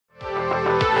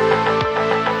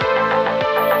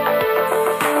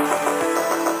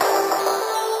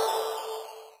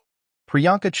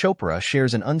Priyanka Chopra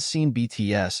shares an unseen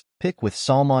BTS pic with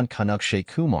Salman Khan. Akshay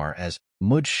Kumar as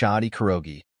Mujhse Shaadi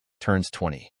Karogi turns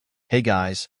 20. Hey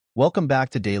guys, welcome back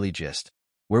to Daily Gist,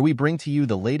 where we bring to you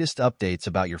the latest updates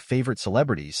about your favorite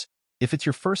celebrities. If it's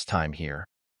your first time here,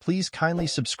 please kindly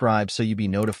subscribe so you be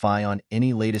notified on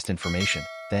any latest information.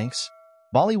 Thanks.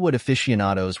 Bollywood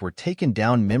aficionados were taken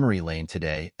down memory lane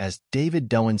today as David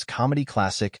Dowen's comedy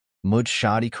classic Mujhse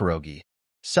Shaadi Karogi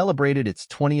celebrated its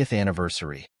 20th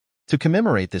anniversary. To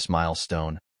commemorate this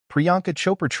milestone, Priyanka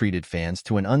Chopra treated fans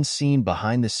to an unseen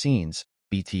behind-the-scenes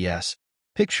BTS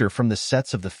picture from the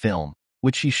sets of the film,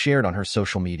 which she shared on her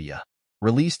social media.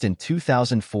 Released in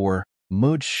 2004,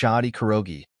 Mujhse Shaadi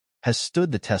Karogi has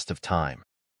stood the test of time,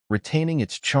 retaining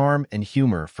its charm and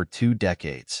humor for 2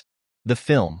 decades. The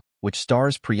film, which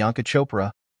stars Priyanka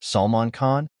Chopra, Salman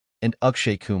Khan, and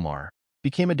Akshay Kumar,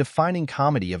 became a defining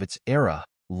comedy of its era,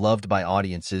 loved by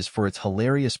audiences for its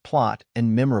hilarious plot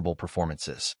and memorable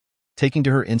performances. Taking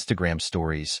to her Instagram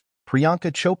stories,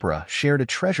 Priyanka Chopra shared a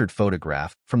treasured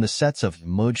photograph from the sets of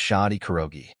Mujhse Shaadi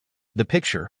Karogi. The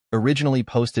picture, originally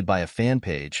posted by a fan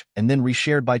page and then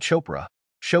reshared by Chopra,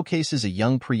 showcases a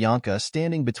young Priyanka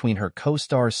standing between her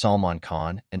co-stars Salman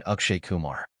Khan and Akshay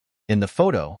Kumar. In the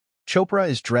photo, Chopra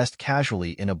is dressed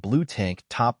casually in a blue tank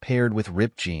top paired with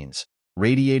ripped jeans,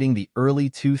 radiating the early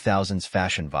 2000s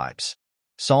fashion vibes.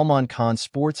 Salman Khan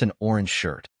sports an orange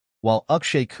shirt, while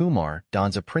Akshay Kumar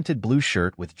dons a printed blue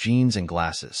shirt with jeans and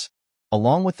glasses.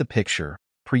 Along with the picture,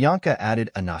 Priyanka added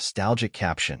a nostalgic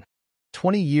caption,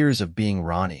 20 years of being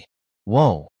Rani.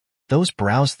 Whoa, those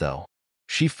brows though.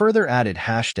 She further added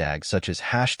hashtags such as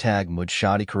hashtag Mujhse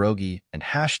Shaadi Karogi and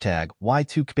hashtag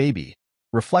Y2Kbaby,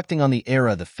 reflecting on the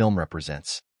era the film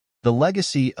represents. The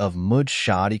legacy of Mujhse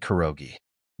Shaadi Karogi.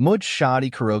 Mujhse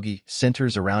Shaadi Karogi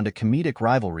centers around a comedic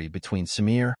rivalry between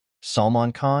Sameer,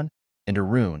 Salman Khan, and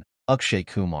Arun, Akshay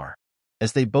Kumar,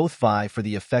 as they both vie for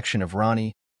the affection of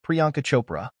Rani, Priyanka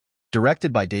Chopra.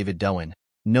 Directed by David Doen,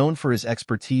 known for his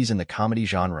expertise in the comedy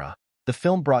genre, the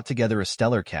film brought together a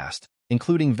stellar cast,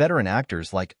 including veteran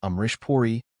actors like Amrish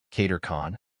Puri, Kader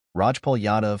Khan, Rajpal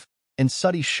Yadav, and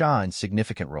Sudhi Shah in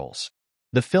significant roles.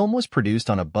 The film was produced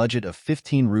on a budget of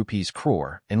 15 rupees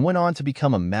crore and went on to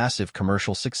become a massive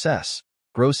commercial success,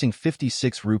 grossing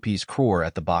 56 rupees crore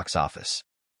at the box office.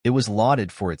 It was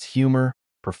lauded for its humor,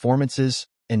 performances,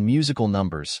 and musical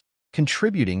numbers,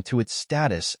 contributing to its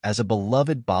status as a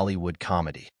beloved Bollywood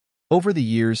comedy. Over the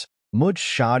years, Mujhse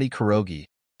Shaadi Karogi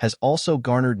has also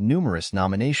garnered numerous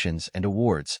nominations and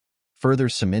awards, further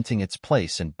cementing its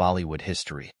place in Bollywood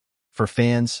history. For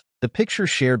fans, the picture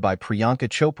shared by Priyanka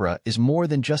Chopra is more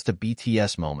than just a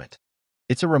BTS moment.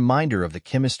 It's a reminder of the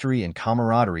chemistry and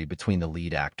camaraderie between the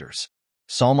lead actors.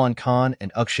 Salman Khan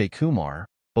and Akshay Kumar,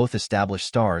 both established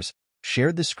stars,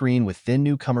 shared the screen with then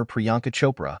newcomer Priyanka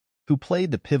Chopra, who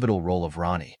played the pivotal role of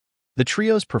Rani. The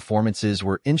trio's performances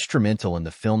were instrumental in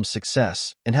the film's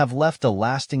success and have left a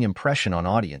lasting impression on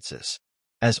audiences.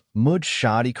 As Mujhse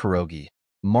Shaadi Karogi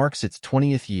marks its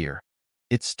 20th year,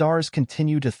 its stars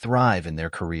continue to thrive in their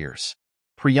careers.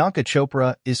 Priyanka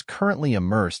Chopra is currently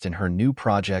immersed in her new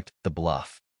project, The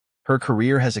Bluff. Her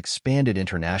career has expanded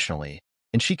internationally,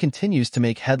 and she continues to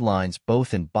make headlines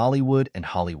both in Bollywood and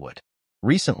Hollywood.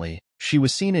 Recently, she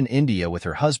was seen in India with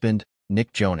her husband,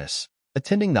 Nick Jonas,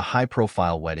 attending the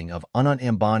high-profile wedding of Anant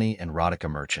Ambani and Radhika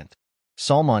Merchant.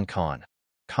 Salman Khan.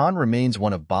 Khan remains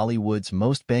one of Bollywood's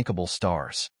most bankable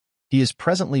stars. He is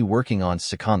presently working on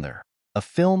Sikandar, a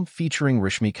film featuring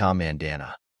Rashmika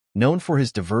Mandanna. Known for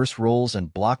his diverse roles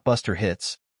and blockbuster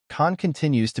hits, Khan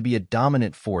continues to be a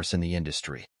dominant force in the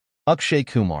industry. Akshay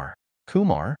Kumar.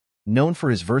 Kumar, known for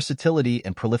his versatility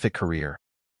and prolific career,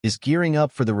 is gearing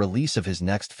up for the release of his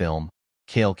next film,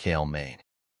 Kale Kale Main.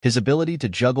 His ability to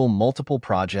juggle multiple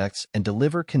projects and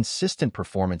deliver consistent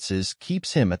performances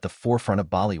keeps him at the forefront of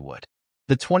Bollywood.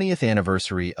 The 20th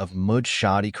anniversary of Mujhse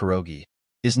Shaadi Karogi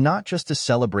is not just a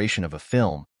celebration of a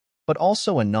film, but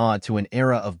also a nod to an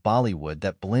era of Bollywood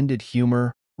that blended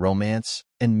humor, romance,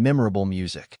 and memorable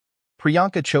music.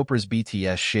 Priyanka Chopra's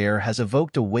BTS share has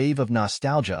evoked a wave of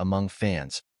nostalgia among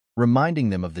fans, reminding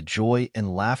them of the joy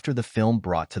and laughter the film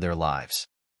brought to their lives.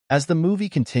 As the movie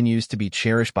continues to be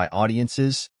cherished by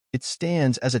audiences, it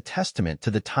stands as a testament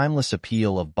to the timeless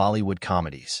appeal of Bollywood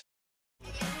comedies.